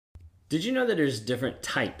Did you know that there's different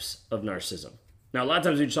types of narcissism? Now, a lot of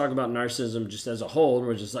times we talk about narcissism just as a whole, and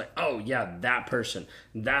we're just like, oh, yeah, that person.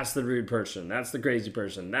 That's the rude person. That's the crazy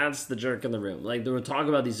person. That's the jerk in the room. Like, we'll talk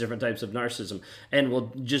about these different types of narcissism, and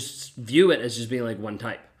we'll just view it as just being like one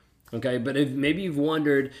type. Okay, but if maybe you've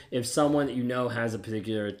wondered if someone that you know has a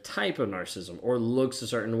particular type of narcissism or looks a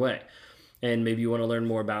certain way, and maybe you want to learn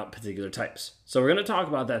more about particular types. So we're going to talk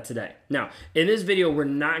about that today. Now, in this video, we're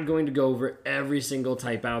not going to go over every single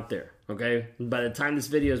type out there, okay? By the time this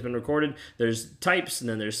video has been recorded, there's types, and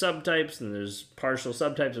then there's subtypes, and there's partial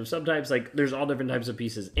subtypes of subtypes. Like, there's all different types of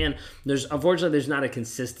pieces. And unfortunately, there's not a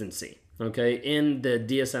consistency, okay? In the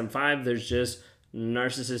DSM-5, there's just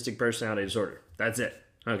narcissistic personality disorder. That's it.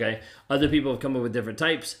 Okay, other people have come up with different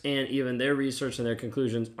types, and even their research and their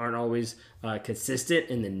conclusions aren't always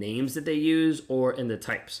consistent in the names that they use or in the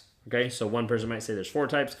types. Okay, so one person might say there's 4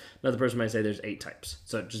 types, another person might say there's 8 types.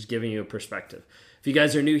 So just giving you a perspective. If you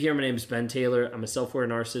guys are new here, my name is Ben Taylor. I'm a self-aware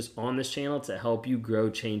narcissist on this channel to help you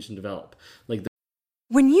grow, change, and develop.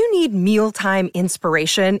 When you need mealtime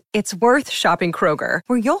inspiration, it's worth shopping Kroger,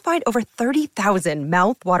 where you'll find over 30,000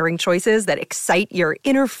 mouth-watering choices that excite your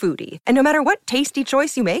inner foodie. And no matter what tasty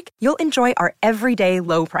choice you make, you'll enjoy our everyday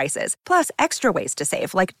low prices, plus extra ways to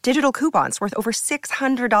save, like digital coupons worth over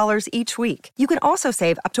 $600 each week. You can also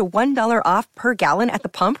save up to $1 off per gallon at the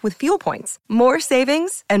pump with fuel points. More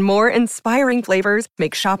savings and more inspiring flavors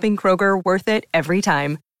make shopping Kroger worth it every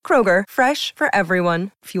time. Kroger, fresh for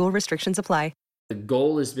everyone. Fuel restrictions apply. The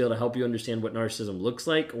goal is to be able to help you understand what narcissism looks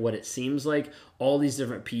like, what it seems like, all these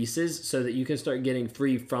different pieces, so that you can start getting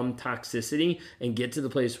free from toxicity and get to the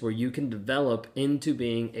place where you can develop into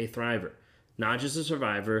being a thriver. Not just a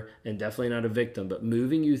survivor and definitely not a victim, but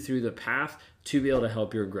moving you through the path to be able to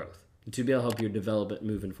help your growth, to be able to help your development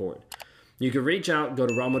moving forward. You can reach out, go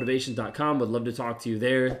to rawmotivations.com. Would love to talk to you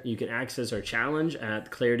there. You can access our challenge at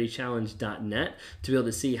claritychallenge.net to be able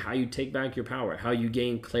to see how you take back your power, how you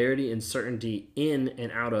gain clarity and certainty in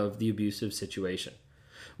and out of the abusive situation.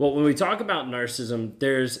 Well, when we talk about narcissism,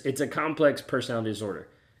 it's a complex personality disorder,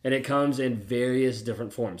 and it comes in various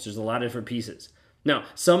different forms. There's a lot of different pieces. Now,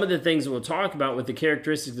 some of the things that we'll talk about with the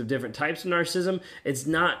characteristics of different types of narcissism, it's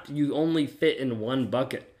not you only fit in one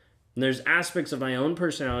bucket. And there's aspects of my own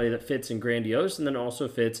personality that fits in grandiose and then also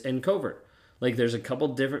fits in covert. Like, there's a couple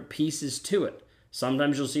different pieces to it.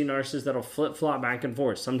 Sometimes you'll see narcissists that'll flip-flop back and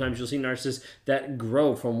forth. Sometimes you'll see narcissists that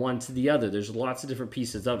grow from one to the other. There's lots of different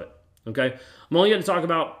pieces of it, okay? I'm only going to talk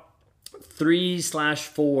about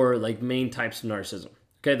 3/4 main types of narcissism.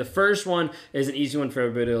 Okay, the first one is an easy one for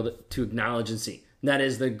everybody to acknowledge and see. That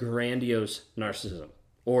is the grandiose narcissism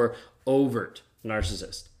or overt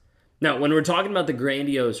narcissist. Now, when we're talking about the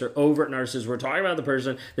grandiose or overt narcissist, we're talking about the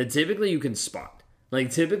person that typically you can spot. Like,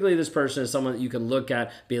 typically this person is someone that you can look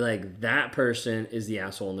at, be like, that person is the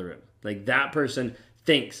asshole in the room. Like, that person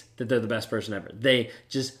thinks that they're the best person ever. They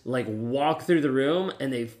just walk through the room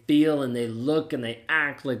and they feel and they look and they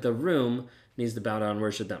act like the room needs to bow down and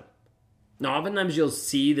worship them. Now, oftentimes you'll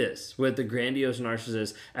see this with the grandiose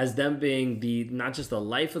narcissist as them being not just the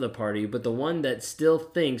life of the party, but the one that still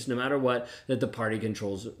thinks, no matter what, that the party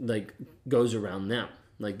controls, goes around them.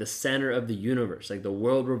 Like the center of the universe, like the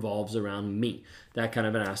world revolves around me. That kind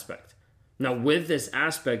of an aspect. Now, with this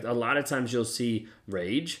aspect, a lot of times you'll see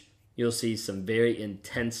rage. You'll see some very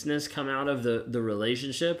intenseness come out of the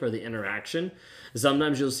relationship or the interaction.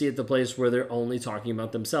 Sometimes you'll see at the place where they're only talking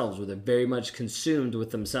about themselves, where they're very much consumed with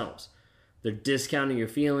themselves. They're discounting your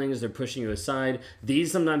feelings. They're pushing you aside.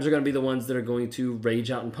 These sometimes are going to be the ones that are going to rage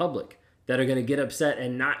out in public, that are going to get upset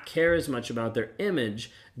and not care as much about their image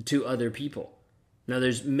to other people. Now,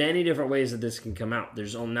 there's many different ways that this can come out.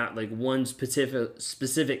 There's not one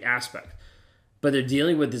specific aspect. But they're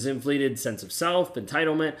dealing with this inflated sense of self,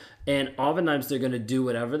 entitlement, and oftentimes they're going to do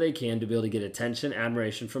whatever they can to be able to get attention,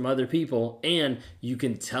 admiration from other people, and you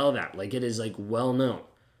can tell that. It is well known.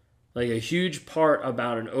 A huge part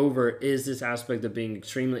about an overt is this aspect of being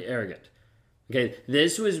extremely arrogant. Okay,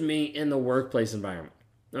 this was me in the workplace environment.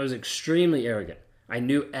 I was extremely arrogant. I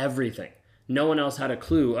knew everything. No one else had a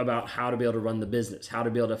clue about how to be able to run the business, how to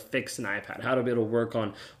be able to fix an iPad, how to be able to work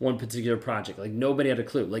on one particular project. Nobody had a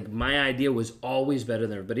clue. My idea was always better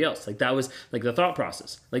than everybody else. That was the thought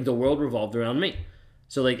process. The world revolved around me.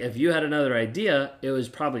 So if you had another idea, it was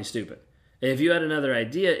probably stupid. If you had another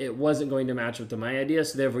idea, it wasn't going to match up to my idea,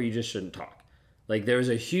 so therefore you just shouldn't talk. There was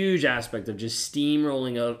a huge aspect of just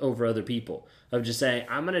steamrolling over other people, of just saying,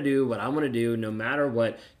 I'm going to do what I want to do no matter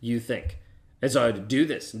what you think. And so I would do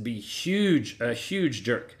this and be a huge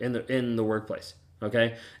jerk in the workplace.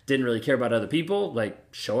 Okay. Didn't really care about other people. Like,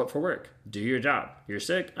 show up for work. Do your job. You're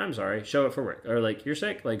sick. I'm sorry. Show up for work. Or like, you're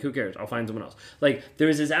sick. Like, who cares? I'll find someone else. Like, there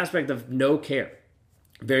was this aspect of no care.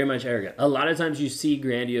 Very much arrogant. A lot of times you see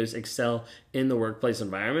grandiose excel in the workplace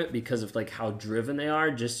environment because of like how driven they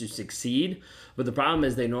are just to succeed. But the problem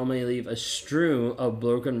is they normally leave a strew of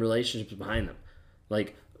broken relationships behind them.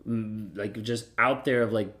 Like just out there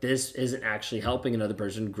of like, this isn't actually helping another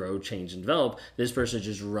person grow, change, and develop. This person is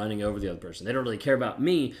just running over the other person. They don't really care about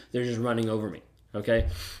me. They're just running over me. Okay.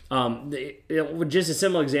 Just a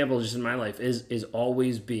simple example just in my life is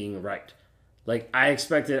always being right. Like, I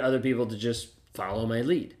expected other people to just follow my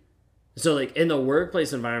lead. So like in the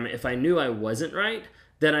workplace environment, if I knew I wasn't right,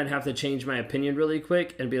 then I'd have to change my opinion really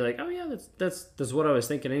quick and be like, oh yeah, that's what I was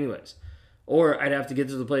thinking anyways. Or I'd have to get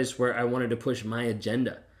to the place where I wanted to push my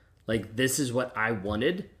agenda. Like, this is what I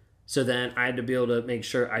wanted. So then I had to be able to make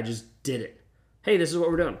sure I just did it. Hey, this is what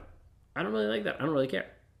we're doing. I don't really like that. I don't really care.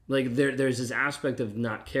 Like there's this aspect of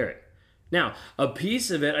not caring. Now, a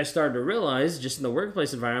piece of it I started to realize just in the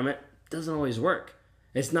workplace environment doesn't always work.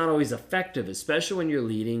 It's not always effective, especially when you're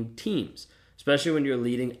leading teams, especially when you're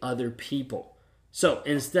leading other people. So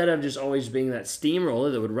instead of just always being that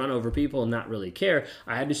steamroller that would run over people and not really care,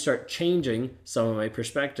 I had to start changing some of my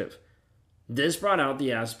perspective. This brought out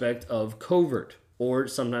the aspect of covert, or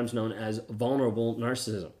sometimes known as vulnerable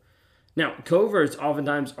narcissism. Now, coverts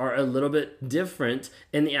oftentimes are a little bit different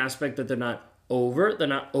in the aspect that they're not overt, they're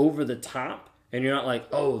not over the top, and you're not like,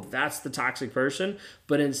 oh, that's the toxic person.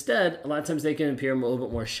 But instead, a lot of times they can appear a little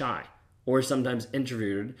bit more shy or sometimes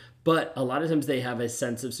introverted. But a lot of times they have a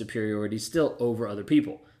sense of superiority still over other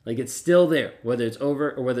people. Like, it's still there, whether it's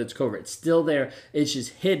overt or whether it's covert. It's still there. It's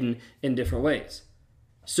just hidden in different ways.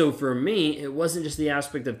 So for me, it wasn't just the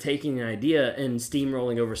aspect of taking an idea and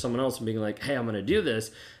steamrolling over someone else and being like, hey, I'm going to do this.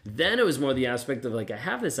 Then it was more the aspect of like, I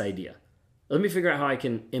have this idea. Let me figure out how I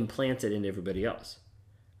can implant it into everybody else.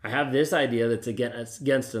 I have this idea that's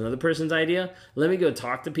against another person's idea. Let me go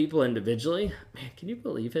talk to people individually. Man, can you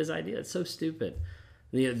believe his idea? It's so stupid.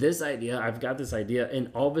 This idea, I've got this idea, and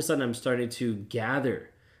all of a sudden I'm starting to gather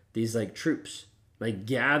these like troops, like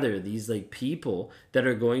gather these like people that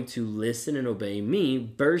are going to listen and obey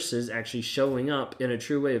me versus actually showing up in a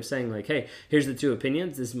true way of saying like, hey, here's the two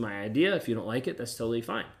opinions. This is my idea. If you don't like it, that's totally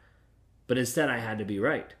fine. But instead I had to be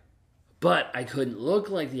right. But I couldn't look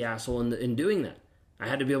like the asshole in doing that. I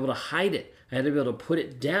had to be able to hide it. I had to be able to put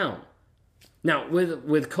it down. Now,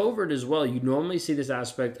 with covert as well, you normally see this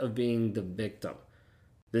aspect of being the victim.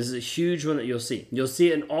 This is a huge one that you'll see. You'll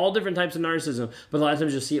see it in all different types of narcissism, but a lot of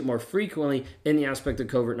times you'll see it more frequently in the aspect of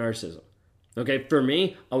covert narcissism. Okay, for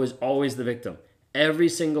me, I was always the victim. Every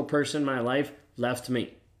single person in my life left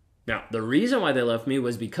me. Now, the reason why they left me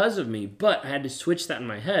was because of me, but I had to switch that in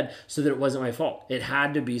my head so that it wasn't my fault. It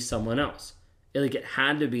had to be someone else. It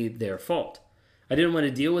had to be their fault. I didn't want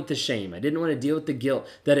to deal with the shame. I didn't want to deal with the guilt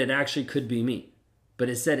that it actually could be me. But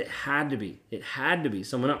it said it had to be. It had to be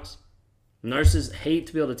someone else. Narcissists hate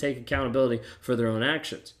to be able to take accountability for their own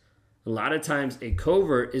actions. A lot of times a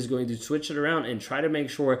covert is going to switch it around and try to make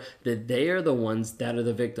sure that they are the ones that are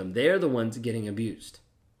the victim. They are the ones getting abused.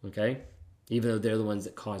 Okay? Even though they're the ones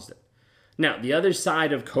that caused it. Now, the other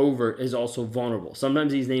side of covert is also vulnerable.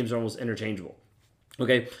 Sometimes these names are almost interchangeable.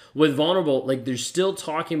 Okay, with vulnerable, like they're still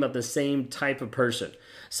talking about the same type of person.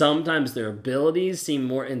 Sometimes their abilities seem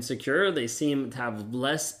more insecure. They seem to have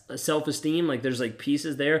less self-esteem. Like there's like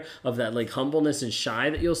pieces there of that like humbleness and shy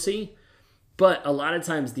that you'll see. But a lot of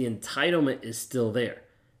times the entitlement is still there.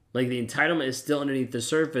 Like the entitlement is still underneath the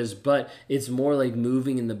surface, but it's more like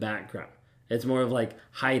moving in the background. It's more of like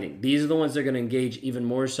hiding. These are the ones that are going to engage even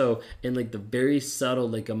more so in like the very subtle,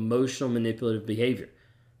 like emotional manipulative behavior,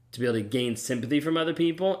 to be able to gain sympathy from other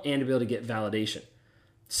people and to be able to get validation.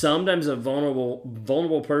 Sometimes a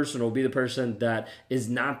vulnerable person will be the person that is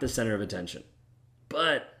not the center of attention,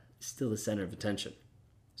 but still the center of attention.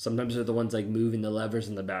 Sometimes they're the ones like moving the levers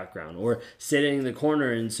in the background or sitting in the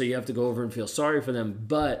corner, and so you have to go over and feel sorry for them,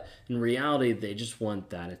 but in reality, they just want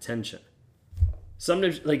that attention.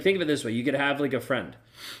 Sometimes, like think of it this way, you could have like a friend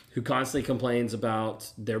who constantly complains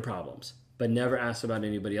about their problems, but never asks about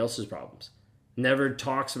anybody else's problems. Never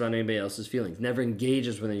talks about anybody else's feelings, never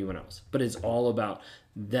engages with anyone else, but it's all about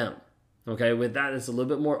them. Okay, with that, it's a little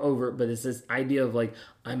bit more overt, but it's this idea of like,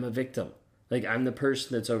 I'm a victim. Like, I'm the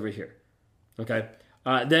person that's over here. Okay,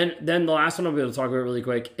 then the last one I'll be able to talk about really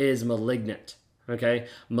quick is malignant. Okay,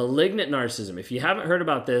 malignant narcissism. If you haven't heard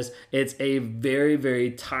about this, it's a very,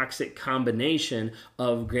 very toxic combination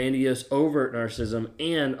of grandiose overt narcissism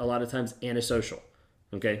and a lot of times antisocial.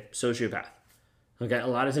 Okay, sociopath. Okay, a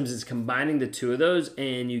lot of times it's combining the two of those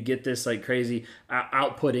and you get this like crazy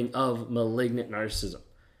outputting of malignant narcissism.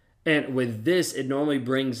 And with this, it normally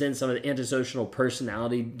brings in some of the antisocial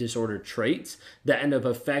personality disorder traits that end up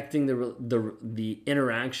affecting the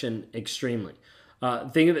interaction extremely.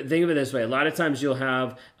 Think of it this way. A lot of times you'll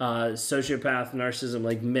have sociopath narcissism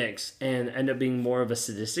like mix and end up being more of a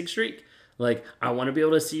sadistic streak. Like, I want to be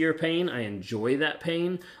able to see your pain. I enjoy that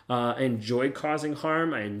pain. I enjoy causing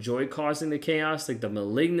harm. I enjoy causing the chaos. Like, the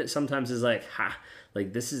malignant sometimes is like,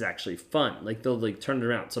 like, this is actually fun. Like, they'll like turn it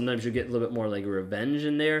around. Sometimes you get a little bit more like revenge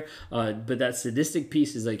in there. But that sadistic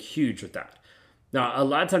piece is like huge with that. Now, a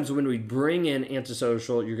lot of times when we bring in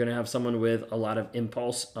antisocial, you're going to have someone with a lot of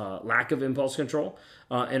lack of impulse control,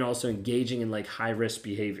 and also engaging in like high risk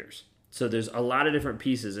behaviors. So there's a lot of different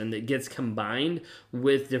pieces, and it gets combined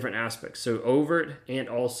with different aspects. So overt and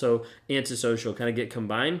also antisocial kind of get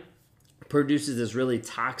combined, produces this really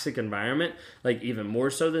toxic environment, like even more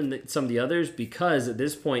so than some of the others, because at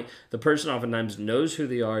this point, the person oftentimes knows who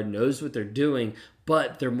they are, knows what they're doing,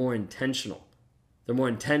 but they're more intentional. They're more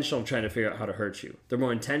intentional of trying to figure out how to hurt you. They're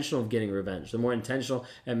more intentional of getting revenge. They're more intentional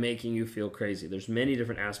at making you feel crazy. There's many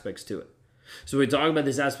different aspects to it. So we talk about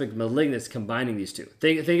this aspect of malignance, combining these two.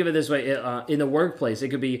 Think of it this way. In the workplace, it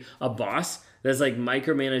could be a boss that's like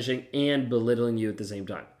micromanaging and belittling you at the same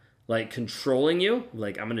time. Like controlling you,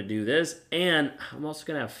 like I'm going to do this, and I'm also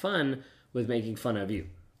going to have fun with making fun of you,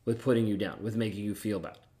 with putting you down, with making you feel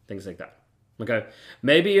bad, things like that. Okay,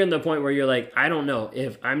 maybe you're in the point where you're like, I don't know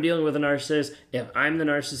if I'm dealing with a narcissist, if I'm the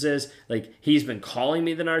narcissist, like he's been calling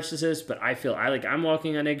me the narcissist, but I feel I'm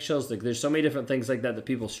walking on eggshells. Like there's so many different things like that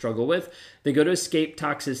people struggle with. Then go to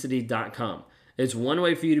escapetoxicity.com. It's one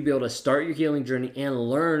way for you to be able to start your healing journey and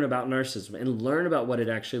learn about narcissism and learn about what it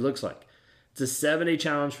actually looks like. It's a 7-day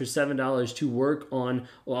challenge for $7 to work on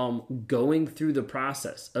going through the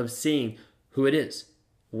process of seeing who it is,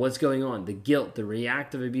 what's going on, the guilt, the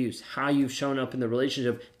reactive abuse, how you've shown up in the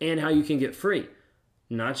relationship, and how you can get free.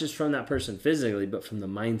 Not just from that person physically, but from the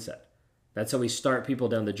mindset. That's how we start people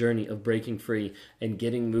down the journey of breaking free and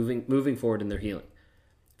moving forward in their healing.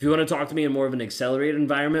 If you want to talk to me in more of an accelerated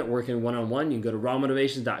environment, working one-on-one, you can go to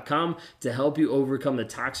rawmotivations.com to help you overcome the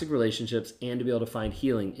toxic relationships and to be able to find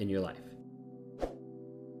healing in your life.